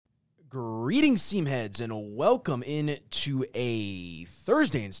Greetings, Seamheads, and welcome in to a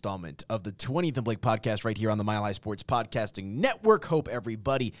Thursday installment of the 20th and Blake podcast right here on the Mile High Sports Podcasting Network. Hope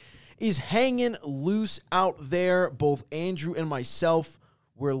everybody is hanging loose out there. Both Andrew and myself,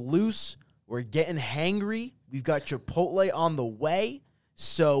 we're loose. We're getting hangry. We've got Chipotle on the way.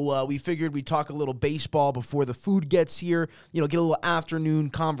 So we figured we'd talk a little baseball before the food gets here, get a little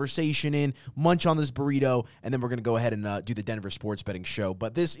afternoon conversation in, munch on this burrito, and then we're going to go ahead and do the Denver sports betting show.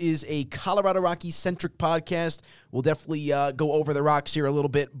 But this is a Colorado Rockies-centric podcast. We'll definitely go over the Rocks here a little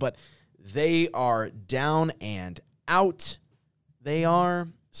bit, but they are down and out. They are.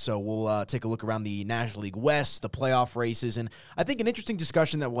 So we'll take a look around the National League West, the playoff races, and I think an interesting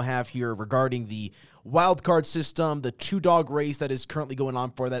discussion that we'll have here regarding the wild card system, the two-dog race that is currently going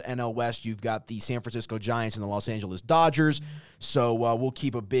on for that NL West. You've got the San Francisco Giants and the Los Angeles Dodgers, so we'll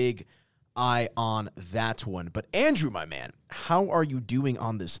keep a big eye on that one. But Andrew, my man, how are you doing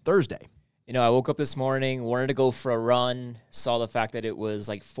on this Thursday? I woke up this morning, wanted to go for a run, saw the fact that it was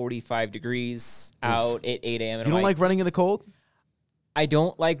like 45 degrees out at 8 a.m. You don't like running in the cold? I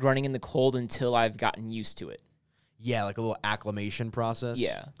don't like running in the cold until I've gotten used to it. Yeah, like a little acclimation process?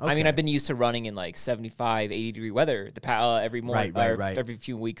 Yeah. Okay. I mean, I've been used to running in like 75, 80-degree weather every morning, right. every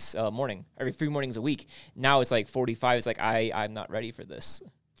few weeks every 3 mornings a week. Now it's like 45. It's like, I'm not ready for this.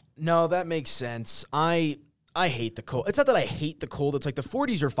 No, that makes sense. I hate the cold. It's not that I hate the cold. It's like the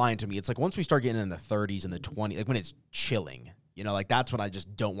 40s are fine to me. It's like once we start getting in the 30s and the 20s, like when it's chilling, like that's when I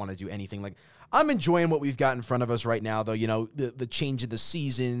just don't want to do anything. Like I'm enjoying what we've got in front of us right now, though. The change in the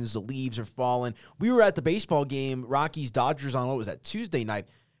seasons, the leaves are falling. We were at the baseball game, Rockies-Dodgers on, what was that, Tuesday night.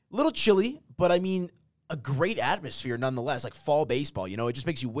 A little chilly, but I mean, a great atmosphere nonetheless, like fall baseball. It just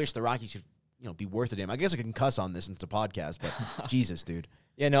makes you wish the Rockies could, be worth a damn. I guess I can cuss on this since it's a podcast, but Jesus, dude.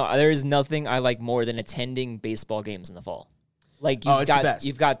 Yeah, no, there is nothing I like more than attending baseball games in the fall. Like it's the best.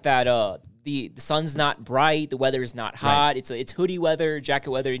 You've got that the sun's not bright, the weather's not hot. Right. It's hoodie weather,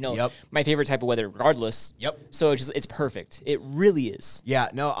 jacket weather. Yep. My favorite type of weather, regardless. Yep. So it's perfect. It really is. Yeah.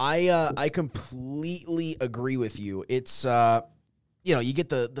 No, I completely agree with you. It's you get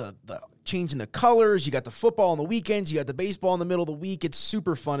the change in the colors. You got the football on the weekends. You got the baseball in the middle of the week. It's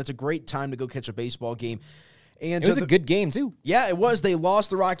super fun. It's a great time to go catch a baseball game. And it was a good game, too. Yeah, it was. They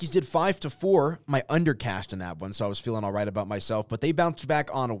lost. The Rockies did 5-4. My undercast in that one, so I was feeling all right about myself. But they bounced back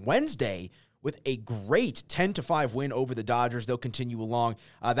on Wednesday with a great 10-5 win over the Dodgers. They'll continue along.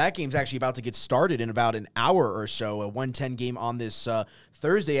 That game's actually about to get started in about an hour or so, a 1:10 game on this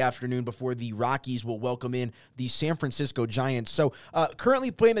Thursday afternoon before the Rockies will welcome in the San Francisco Giants. So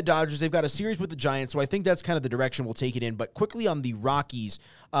currently playing the Dodgers, they've got a series with the Giants, so I think that's kind of the direction we'll take it in. But quickly on the Rockies,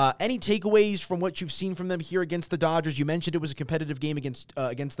 any takeaways from what you've seen from them here against the Dodgers? You mentioned it was a competitive game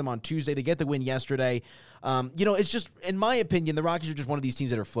against them on Tuesday. They get the win yesterday. It's just, in my opinion, the Rockies are just one of these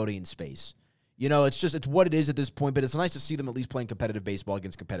teams that are floating in space. It's what it is at this point, but it's nice to see them at least playing competitive baseball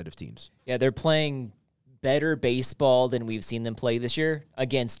against competitive teams. Yeah, they're playing better baseball than we've seen them play this year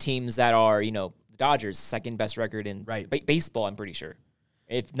against teams that are, the Dodgers, second best record in baseball, I'm pretty sure.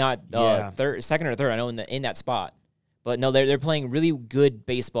 If not second or third, I know in that spot. But no, they're playing really good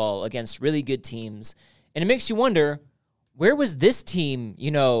baseball against really good teams. And it makes you wonder, where was this team,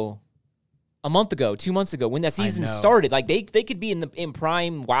 a month ago, 2 months ago, when that season started? Like they could be in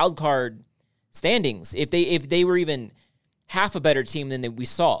prime wild card standings if they were even half a better team than we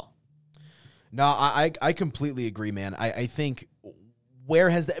saw. No, I completely agree, man. I think where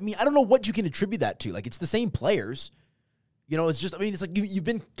has that? I mean, I don't know what you can attribute that to. Like, it's the same players. It's just, it's like you've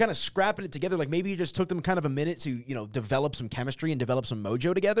been kind of scrapping it together. Like, maybe you just took them kind of a minute to, develop some chemistry and develop some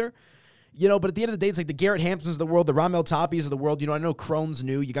mojo together. But at the end of the day, it's like the Garrett Hampsons of the world, the Ramel Tapias of the world. I know Crone's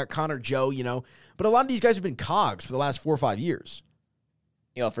new. You got Connor Joe, But a lot of these guys have been cogs for the last 4 or 5 years.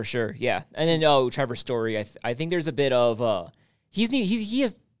 Yeah, for sure. Yeah. And then, Trevor Story, I think there's a bit of,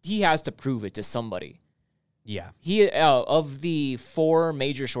 he has to prove it to somebody. Yeah. He, of the 4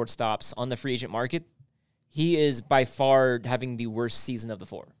 major shortstops on the free agent market, he is by far having the worst season of the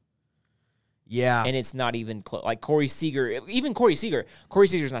 4. Yeah. And it's not even close. Like Corey Seager's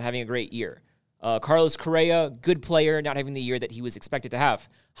not having a great year. Carlos Correa, good player, not having the year that he was expected to have.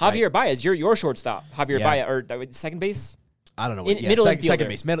 Javier Baez, your shortstop. Baez, or second base? I don't know. Middle second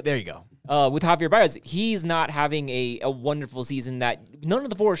base. There you go. With Javier Baez, he's not having a wonderful season. That none of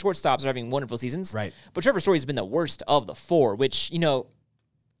the 4 shortstops are having wonderful seasons. Right. But Trevor Story's been the worst of the 4, which,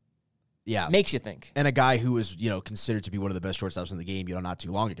 makes you think. And a guy who was, considered to be one of the best shortstops in the game, not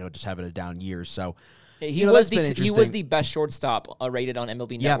too long ago, just having a down year. So he was the best shortstop rated on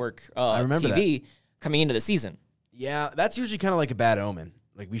MLB Network I remember TV coming into the season. Yeah, that's usually kind of like a bad omen.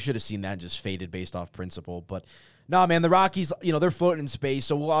 Like, we should have seen that and just faded based off principle. But Nah, man, the Rockies, they're floating in space,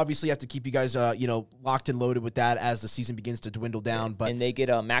 so we'll obviously have to keep you guys, locked and loaded with that as the season begins to dwindle down. But and they get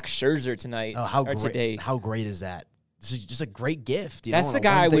Max Scherzer tonight. Oh, how or great! today. How great is that? This is just a great gift. That's the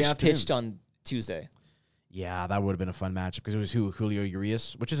guy I wish pitched on Tuesday. Yeah, that would have been a fun matchup because it was Julio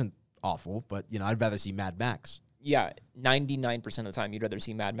Urias, which isn't awful, but I'd rather see Mad Max. Yeah, 99% of the time you'd rather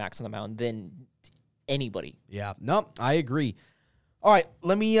see Mad Max on the mound than anybody. Yeah, no, I agree. All right,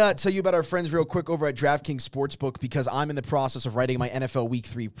 let me tell you about our friends real quick over at DraftKings Sportsbook because I'm in the process of writing my NFL Week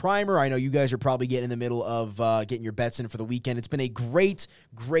 3 primer. I know you guys are probably getting in the middle of getting your bets in for the weekend. It's been a great,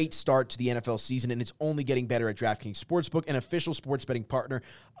 great start to the NFL season, and it's only getting better at DraftKings Sportsbook, an official sports betting partner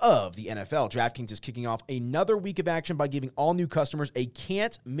of the NFL. DraftKings is kicking off another week of action by giving all new customers a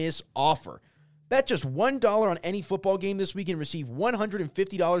can't-miss offer. Bet just $1 on any football game this week and receive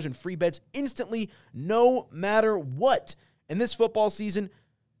 $150 in free bets instantly, no matter what. In this football season,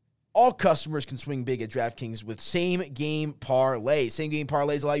 all customers can swing big at DraftKings with same-game parlays. Same-game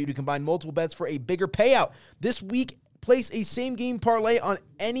parlays allow you to combine multiple bets for a bigger payout. This week, place a same-game parlay on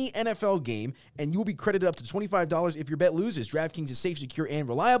any NFL game, and you'll be credited up to $25 if your bet loses. DraftKings is safe, secure, and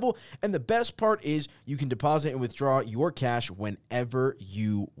reliable, and the best part is you can deposit and withdraw your cash whenever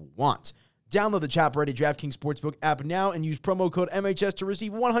you want. Download the top-rated DraftKings Sportsbook app now and use promo code MHS to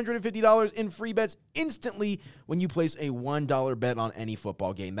receive $150 in free bets instantly when you place a $1 bet on any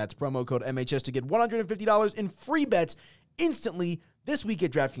football game. That's promo code MHS to get $150 in free bets instantly this week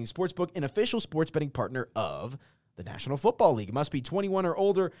at DraftKings Sportsbook, an official sports betting partner of the National Football League. It must be 21 or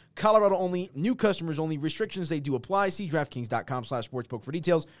older, Colorado only, new customers only, restrictions, they do apply. See DraftKings.com/sportsbook for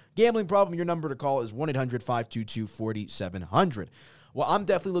details. Gambling problem, your number to call is 1-800-522-4700. Well, I'm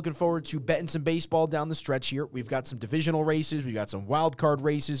definitely looking forward to betting some baseball down the stretch here. We've got some divisional races. We've got some wild card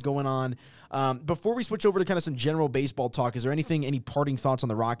races going on. Before we switch over to kind of some general baseball talk, is there any parting thoughts on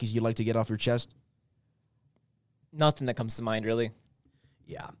the Rockies you'd like to get off your chest? Nothing that comes to mind, really.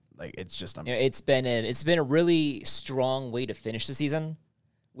 Yeah, it's just it's been a really strong way to finish the season,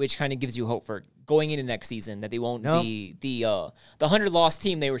 which kind of gives you hope for going into next season that they won't be the 100-loss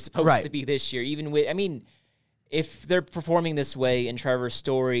team they were supposed to be this year. Even with, if they're performing this way and Trevor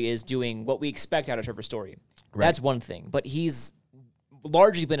Story is doing what we expect out of Trevor Story, that's one thing. But he's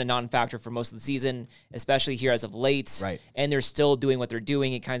largely been a non-factor for most of the season, especially here as of late. Right. And they're still doing what they're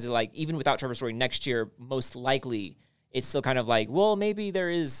doing. It kind of like, even without Trevor Story next year, most likely, it's still kind of like, well, maybe there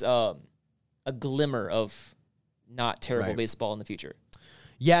is a glimmer of not terrible baseball in the future.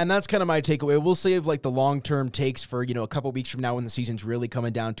 Yeah, and that's kind of my takeaway. We'll save the long-term takes for, a couple weeks from now when the season's really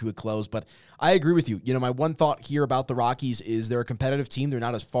coming down to a close. But I agree with you. My one thought here about the Rockies is they're a competitive team. They're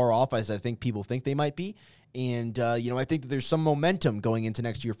not as far off as I think people think they might be. And, I think that there's some momentum going into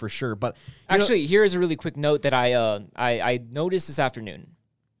next year for sure. But actually, here's a really quick note that I noticed this afternoon.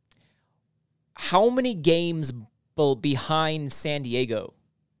 How many games behind San Diego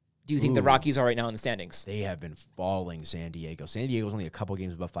do you think the Rockies are right now in the standings? They have been falling, San Diego. San Diego's only a couple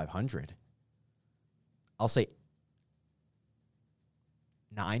games above 500. I'll say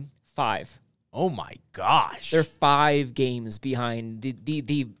 9? 5. Oh, my gosh. They're 5 games behind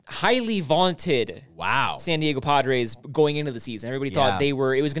the highly vaunted San Diego Padres going into the season. Everybody thought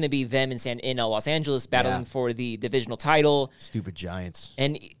it was going to be them in Los Angeles battling for the divisional title. Stupid Giants.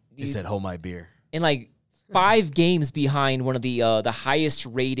 And they said, hold my beer. And 5 games behind one of the highest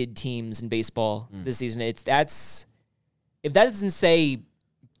rated teams in baseball this season. If that doesn't say,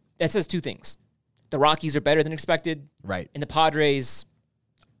 that says 2 things. The Rockies are better than expected. Right. And the Padres,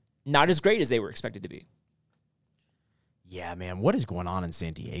 not as great as they were expected to be. Yeah, man. What is going on in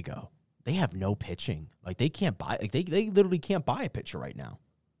San Diego? They have no pitching. They can't buy, they literally can't buy a pitcher right now.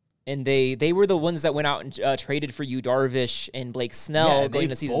 And they were the ones that went out and traded for Yu Darvish and Blake Snell going into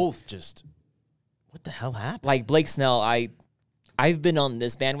the season. Both just... What the hell happened? Blake Snell, I've been on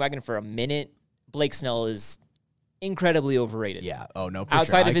this bandwagon for a minute. Blake Snell is incredibly overrated. Yeah. Oh, no, for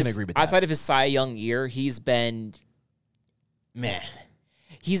sure. I can agree with that. Outside of his Cy Young year, he's been... Meh.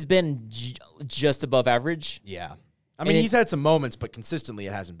 He's been just above average. Yeah. He's had some moments, but consistently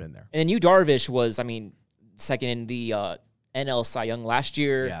it hasn't been there. And then Yu Darvish was, second in the NL Cy Young last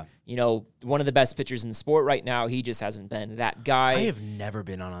year. Yeah. One of the best pitchers in the sport right now. He just hasn't been that guy. I have never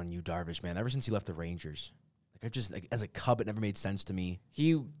been on Yu Darvish, man. Ever since he left the Rangers. As a Cub, it never made sense to me.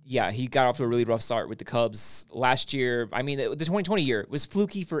 He got off to a really rough start with the Cubs last year. The 2020 year was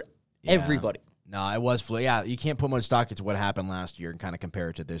fluky for everybody. No, it was fluky. Yeah, you can't put much stock into what happened last year and kind of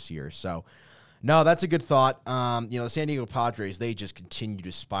compare it to this year. So, no, that's a good thought. The San Diego Padres, they just continue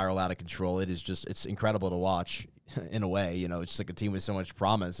to spiral out of control. It's incredible to watch in a way. It's just a team with so much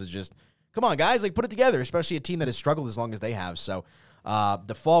promise. It's just, come on, guys, put it together, especially a team that has struggled as long as they have. So,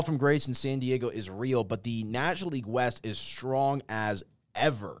 The fall from grace in San Diego is real, but the National League West is strong as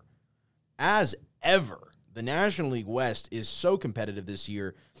ever. As ever. The National League West is so competitive this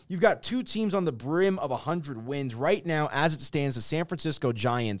year. You've got two teams on the brim of 100 wins. Right now, as it stands, the San Francisco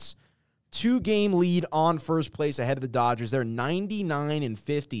Giants, 2-game lead on first place ahead of the Dodgers. They're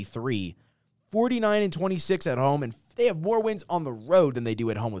 99-53, 49-26 at home, and they have more wins on the road than they do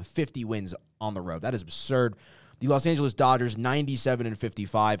at home with 50 wins on the road. That is absurd. The Los Angeles Dodgers,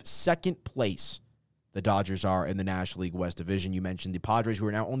 97-55, second place the Dodgers are in the National League West Division. You mentioned the Padres, who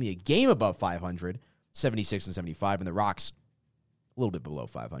are now only a game above 500, 76-75, and the Rocks a little bit below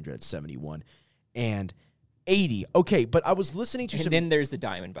 500 at 71 and 80. Okay, but I was listening to and then there's the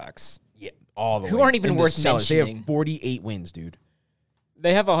Diamondbacks. Yeah, all the who way. aren't even worth mentioning. They have 48 wins, dude.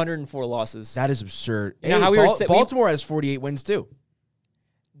 They have 104 losses. That is absurd. You know how Baltimore has 48 wins too.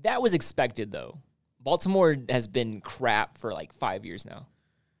 That was expected, though. Baltimore has been crap for like 5 years now.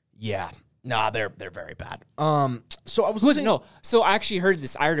 Yeah. Nah, they're very bad. So I was listening. No, so I actually heard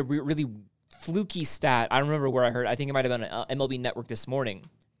this. I heard a really fluky stat. I don't remember where I heard. I think it might have been on MLB Network this morning.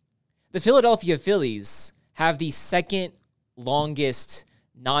 The Philadelphia Phillies have the second longest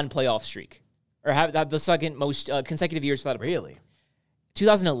non-playoff streak, or have the second most consecutive years without a really.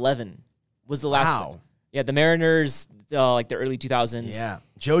 2011 was the last. Wow. Yeah, the Mariners, like the early 2000s. Yeah,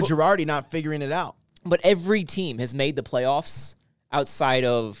 Joe Girardi not figuring it out. But every team has made the playoffs outside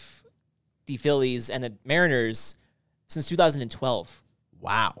of the Phillies and the Mariners since 2012.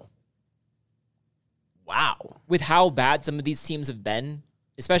 Wow. With how bad some of these teams have been,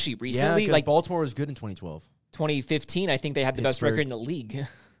 especially recently. Yeah, like Baltimore was good in 2012. 2015, I think they had the best record in the league.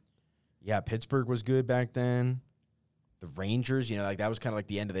 Yeah, Pittsburgh was good back then. The Rangers, like that was kind of like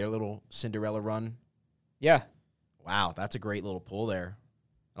the end of their little Cinderella run. Yeah. Wow, that's a great little pull there.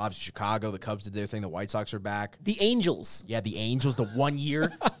 Obviously, Chicago, the Cubs did their thing. The White Sox are back. The Angels. Yeah, the Angels, the 1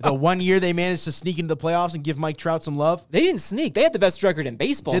 year. The 1 year they managed to sneak into the playoffs and give Mike Trout some love. They didn't sneak. They had the best record in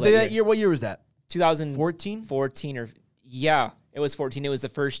baseball. Did they that year? What year was that? 2014? 14 or yeah, it was 14. It was the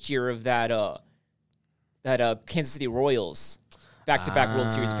first year of that Kansas City Royals back-to-back World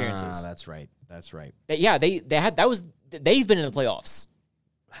Series appearances. That's right. They've been in the playoffs.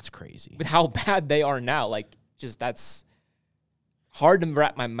 That's crazy. With how bad they are now, that's hard to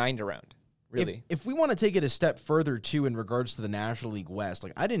wrap my mind around. Really. If we want to take it a step further too in regards to the National League West,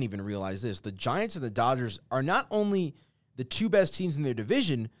 I didn't even realize this. The Giants and the Dodgers are not only the two best teams in their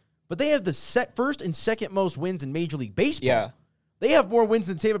division, but they have the first and second most wins in Major League Baseball. Yeah. They have more wins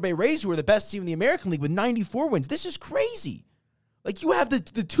than Tampa Bay Rays, who are the best team in the American League with 94 wins. This is crazy. You have the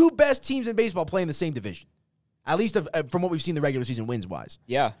two best teams in baseball playing the same division, at least from what we've seen the regular season wins-wise.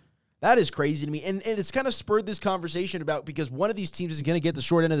 Yeah. That is crazy to me. And it's kind of spurred this conversation about because one of these teams is going to get the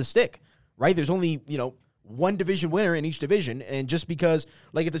short end of the stick, right? There's only, one division winner in each division. And just because,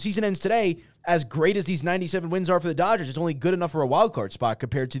 if the season ends today, as great as these 97 wins are for the Dodgers, it's only good enough for a wild card spot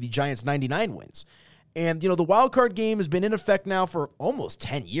compared to the Giants' 99 wins. And, the wild card game has been in effect now for almost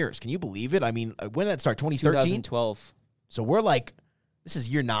 10 years. Can you believe it? I mean, when did that start? 2013? 2012. So we're this is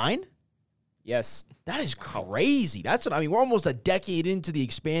year 9? Yes. That is crazy. That's what I mean. We're almost a decade into the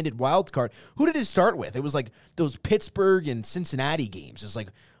expanded wild card. Who did it start with? It was those Pittsburgh and Cincinnati games. It's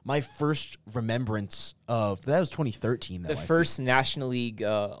my first remembrance of that was 2013. The first National League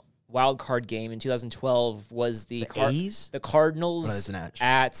wild card game in 2012 was the A's? The Cardinals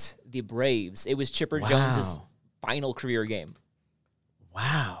at the Braves. It was Chipper Jones's final career game.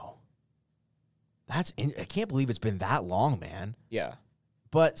 Wow. I can't believe it's been that long, man. Yeah.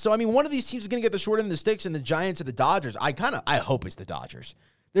 But, so, I mean, one of these teams is going to get the short end of the sticks, and the Giants or the Dodgers. I hope it's the Dodgers.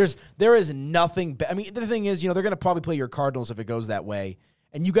 There is nothing. I mean, the thing is, they're going to probably play your Cardinals if it goes that way.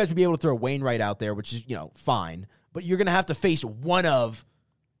 And you guys would be able to throw Wainwright out there, which is, fine. But you're going to have to face one of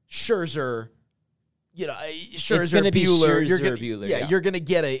Scherzer, Scherzer, it's gonna Buehler. Be Scherzer, Buehler. Yeah, you're going to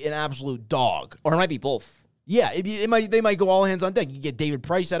get an absolute dog. Or it might be both. Yeah, they might go all hands on deck. You get David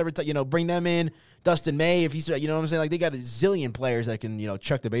Price out of it, bring them in. Dustin May, if he's, you know what I'm saying? They got a zillion players that can,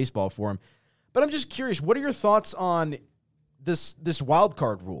 chuck the baseball for him. But I'm just curious, what are your thoughts on this wild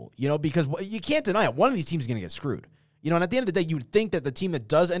card rule? Because you can't deny it. One of these teams is going to get screwed. And at the end of the day, you would think that the team that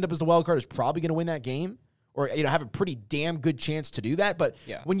does end up as the wild card is probably going to win that game or, have a pretty damn good chance to do that. But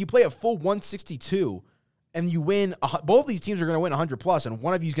when you play a full 162 and you win, both these teams are going to win 100+, and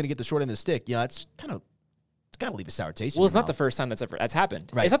one of you is going to get the short end of the stick, that's kind of, it's got to leave a sour taste. Well, it's not the first time that's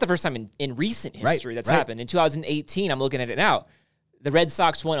happened. Right. It's not the first time in recent history that's happened. In 2018, I'm looking at it now. The Red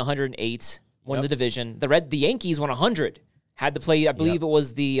Sox won 108, won the division. The Yankees won 100. Had to play, I believe it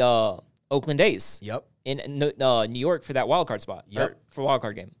was the Oakland A's. Yep. In New York for that wild card spot. Yep. For wild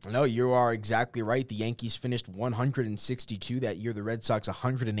card game. No, you are exactly right. The Yankees finished 162 that year. The Red Sox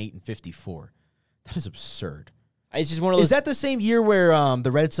 108 and 54. That is absurd. It's just one of those. Is that the same year where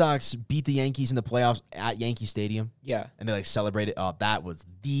the Red Sox beat the Yankees in the playoffs at Yankee Stadium? Yeah. And they celebrated. Oh, that was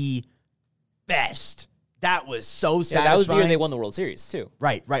the best. That was so satisfying. That was the year they won the World Series too.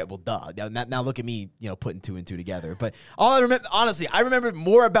 Right. Well, duh. Now look at me, putting 2 and 2 together. But all I remember, honestly, I remember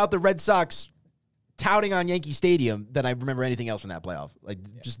more about the Red Sox touting on Yankee Stadium than I remember anything else from that playoff.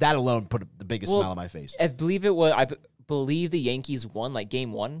 Just that alone put the biggest smile on my face. I believe I believe the Yankees won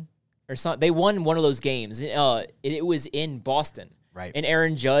Game 1 or something. They won one of those games. It was in Boston. Right. And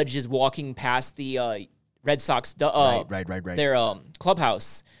Aaron Judge is walking past the Red Sox right. Their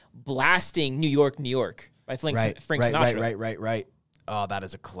clubhouse, blasting New York by Frank Sinatra. Right. Oh, that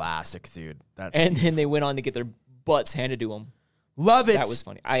is a classic, dude. And then they went on to get their butts handed to them. Love it. That was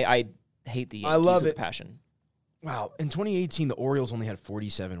funny. I hate the Yankees I love with it. passion. Wow. In 2018, the Orioles only had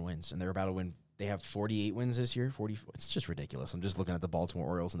 47 wins, and they're about to win. They have 48 wins this year. 44. It's just ridiculous. I'm just looking at the Baltimore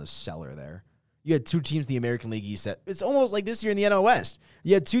Orioles in the cellar there. You had 2 teams in the American League East. It's almost like this year in the NL West.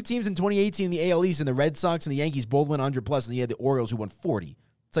 You had 2 teams in 2018 in the AL East, and the Red Sox and the Yankees both went 100+, and you had the Orioles who won 40.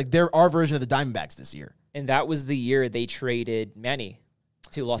 It's like they're our version of the Diamondbacks this year. And that was the year they traded Manny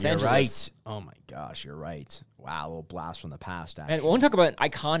to Los Angeles. Right. Oh, my gosh, you're right. Wow, a little blast from the past, actually. And I want to talk about an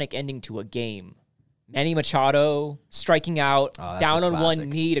iconic ending to a game. Manny Machado striking out, down on one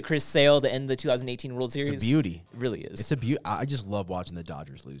knee to Chris Sale to end the 2018 World Series. It's a beauty. It really is. It's a beauty. I just love watching the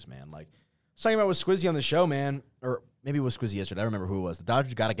Dodgers lose, man. Like, I was talking about with Squizzy on the show, man. Or maybe it was Squizzy yesterday. I don't remember who it was. The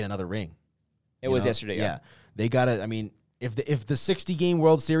Dodgers got to get another ring. It was yesterday, yeah. They got to, I mean, if the 60-game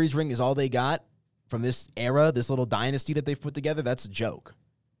World Series ring is all they got from this era, this little dynasty that they've put together, that's a joke.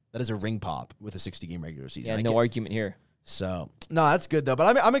 That is a ring pop with a 60-game regular season. Yeah, no argument here. So, no, that's good, though.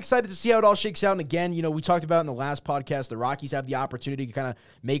 But I'm excited to see how it all shakes out. And again, we talked about in the last podcast, the Rockies have the opportunity to kind of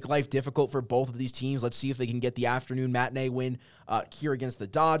make life difficult for both of these teams. Let's see if they can get the afternoon matinee win here against the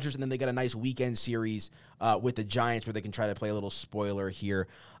Dodgers. And then they got a nice weekend series with the Giants where they can try to play a little spoiler here.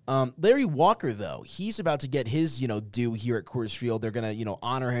 Larry Walker, though, he's about to get his, due here at Coors Field. They're going to,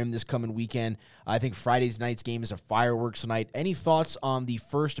 honor him this coming weekend. I think Friday's night's game is a fireworks night. Any thoughts on the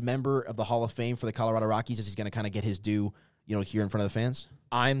first member of the Hall of Fame for the Colorado Rockies as he's going to kind of get his due, here in front of the fans?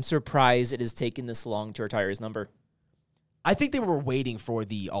 I'm surprised it has taken this long to retire his number. I think they were waiting for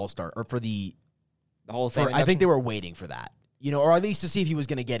the All-Star, or for the Hall of Fame. I think they were waiting for that, or at least to see if he was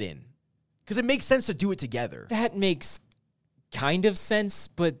going to get in. Because it makes sense to do it together. That makes kind of sense,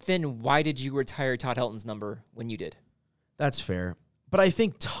 but then why did you retire Todd Helton's number when you did? That's fair. But I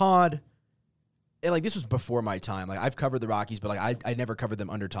think Todd, this was before my time. I've covered the Rockies, but I never covered them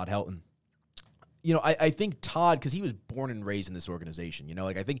under Todd Helton. I think Todd, because he was born and raised in this organization,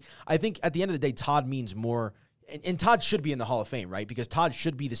 I think at the end of the day, Todd means more, and Todd should be in the Hall of Fame, right? Because Todd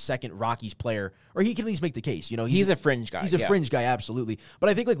should be the second Rockies player, or he can at least make the case. He's a fringe guy. He's a fringe guy, absolutely. But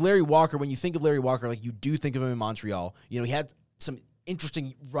I think Larry Walker, when you think of Larry Walker, you do think of him in Montreal. He had some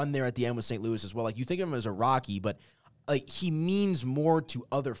interesting run there at the end with St. Louis as well. You think of him as a Rocky, but he means more to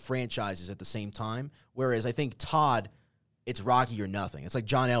other franchises at the same time. Whereas I think Todd, it's Rocky or nothing. It's like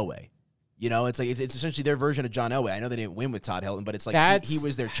John Elway. It's essentially their version of John Elway. I know they didn't win with Todd Helton, but it's he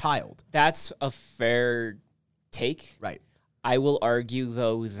was their child. That's a fair take. Right. I will argue,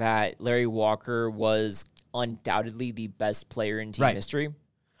 though, that Larry Walker was undoubtedly the best player in team history.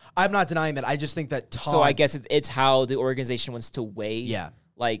 I'm not denying that. I just think that Todd... So I guess it's how the organization wants to weigh. Yeah.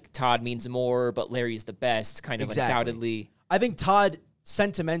 Todd means more, but Larry's the best, kind of undoubtedly. I think Todd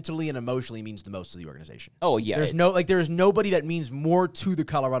sentimentally and emotionally means the most to the organization. Oh, yeah. There's nobody that means more to the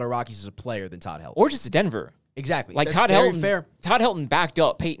Colorado Rockies as a player than Todd Helton. Or just to Denver. Exactly. That's Todd Helton. Fair. Todd Helton backed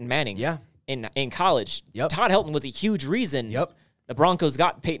up Peyton Manning. Yeah. In college. Yep. Todd Helton was a huge reason. Yep. The Broncos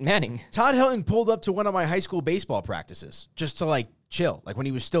got Peyton Manning. Todd Helton pulled up to one of my high school baseball practices just to chill, when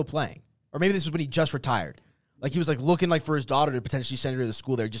he was still playing. Or maybe this was when he just retired. He was looking for his daughter to potentially send her to the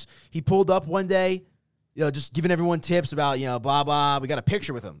school there. He pulled up one day, just giving everyone tips about, blah, blah. We got a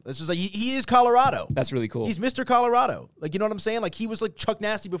picture with him. This is he is Colorado. That's really cool. He's Mr. Colorado. You know what I'm saying? He was Chuck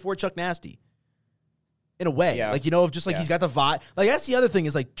Nasty before Chuck Nasty. In a way. Yeah. He's got the vibe. That's the other thing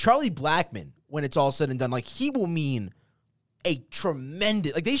is Charlie Blackmon, when it's all said and done, he will mean a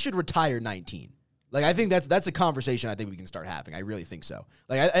tremendous, they should retire 19. I think that's a conversation I think we can start having. I really think so.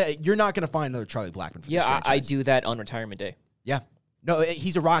 You're not going to find another Charlie Blackmon for this franchise. I do that on retirement day. Yeah. No,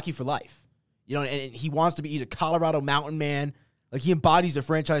 he's a Rocky for life. And he wants to be, he's a Colorado mountain man. He embodies the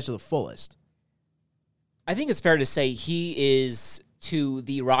franchise to the fullest. I think it's fair to say he is to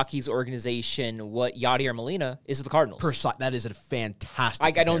the Rockies organization what Yadier Molina is to the Cardinals. That is a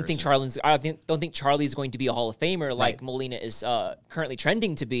fantastic. I don't think Charlie's going to be a Hall of Famer like Molina is currently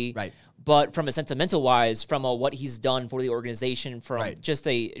trending to be. Right. But from a sentimental wise, from what he's done for the organization, from just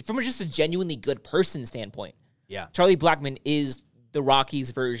a genuinely good person standpoint, Charlie Blackmon is the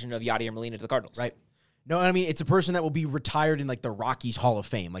Rockies version of Yadier Molina to the Cardinals. Right. No, I mean, it's a person that will be retired in, like, the Rockies Hall of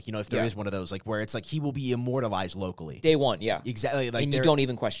Fame. Like, if there is one of those, like, where it's like he will be immortalized locally. Day one, yeah. Exactly. Like, and you don't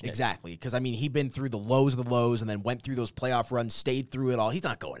even question it. Exactly. Because, I mean, he'd been through the lows of the lows and then went through those playoff runs, stayed through it all. He's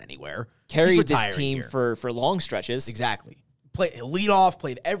not going anywhere. Carried this team for long stretches. Exactly. Played lead off,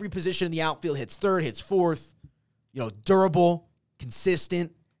 played every position in the outfield, hits third, hits fourth, durable,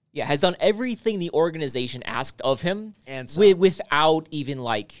 consistent. Yeah, has done everything the organization asked of him and without even,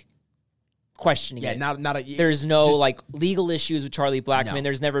 like, questioning it. There's no legal issues with Charlie Blackmon. No.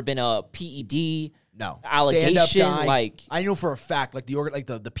 There's never been a PED allegation. Like, I know for a fact, like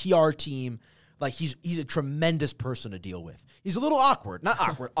the PR team, like he's a tremendous person to deal with. He's a little awkward, not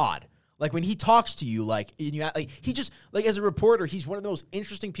awkward, odd. Like when he talks to you, he just as a reporter, he's one of the most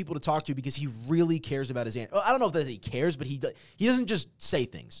interesting people to talk to because he really cares about his answer. I don't know if he cares, but he doesn't just say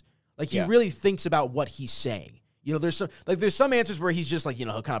things. Like he really thinks about what he's saying. There's some answers where he's just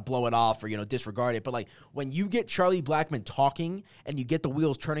he'll kind of blow it off or disregard it. But like when you get Charlie Blackmon talking and you get the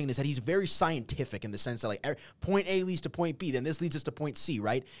wheels turning in his head, he's very scientific in the sense that like point A leads to point B, then this leads us to point C,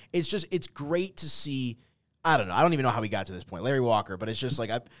 right? It's great to see. I don't know. I don't even know how we got to this point, Larry Walker. But it's just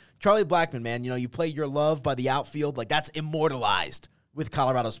like Charlie Blackmon, man. You play Your Love by the outfield, like that's immortalized with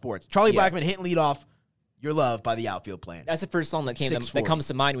Colorado sports. Charlie Blackmon hitting leadoff. Your Love by the outfield playing. That's the first song that comes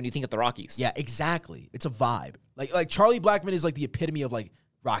to mind when you think of the Rockies. Yeah, exactly. It's a vibe. Like Charlie Blackmon is like the epitome of like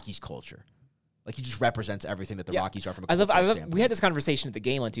Rockies culture. Like he just represents everything that the Rockies are from a cultural standpoint. We had this conversation at the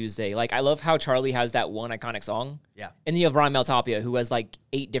game on Tuesday. Like I love how Charlie has that one iconic song. Yeah. And then you have Ryan Maltapia who has like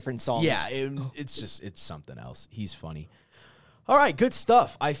 8 different songs. Yeah, it's something else. He's funny. All right, good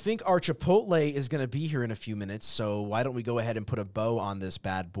stuff. I think our Chipotle is going to be here in a few minutes, so why don't we go ahead and put a bow on this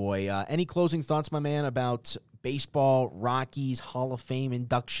bad boy? Any closing thoughts, my man, about baseball, Rockies, Hall of Fame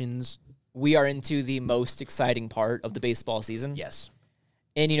inductions? We are into the most exciting part of the baseball season. Yes.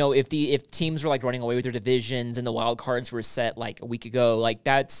 And, if teams were, like, running away with their divisions and the wild cards were set, like, a week ago, like,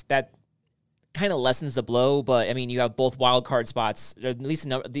 that kind of lessens the blow. But, I mean, you have both wild card spots, or at least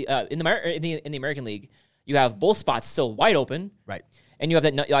in the American League. You have both spots still wide open. Right. And you have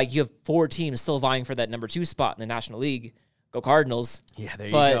you have 4 teams still vying for that number 2 spot in the National League. Go Cardinals. Yeah, there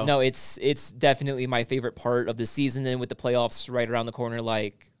you go. But no, it's definitely my favorite part of the season. And with the playoffs right around the corner,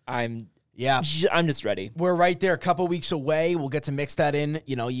 like I'm just ready. We're right there, a couple weeks away. We'll get to mix that in.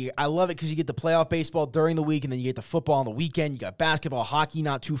 I love it because you get the playoff baseball during the week, and then you get the football on the weekend. You got basketball, hockey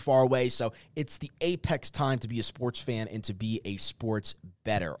not too far away. So it's the apex time to be a sports fan and to be a sports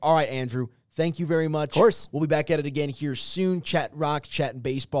bettor. All right, Andrew. Thank you very much. Of course. We'll be back at it again here soon. Chat rocks, chatting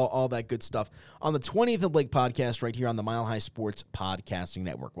baseball, all that good stuff on the 20th and Blake podcast right here on the Mile High Sports Podcasting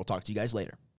Network. We'll talk to you guys later.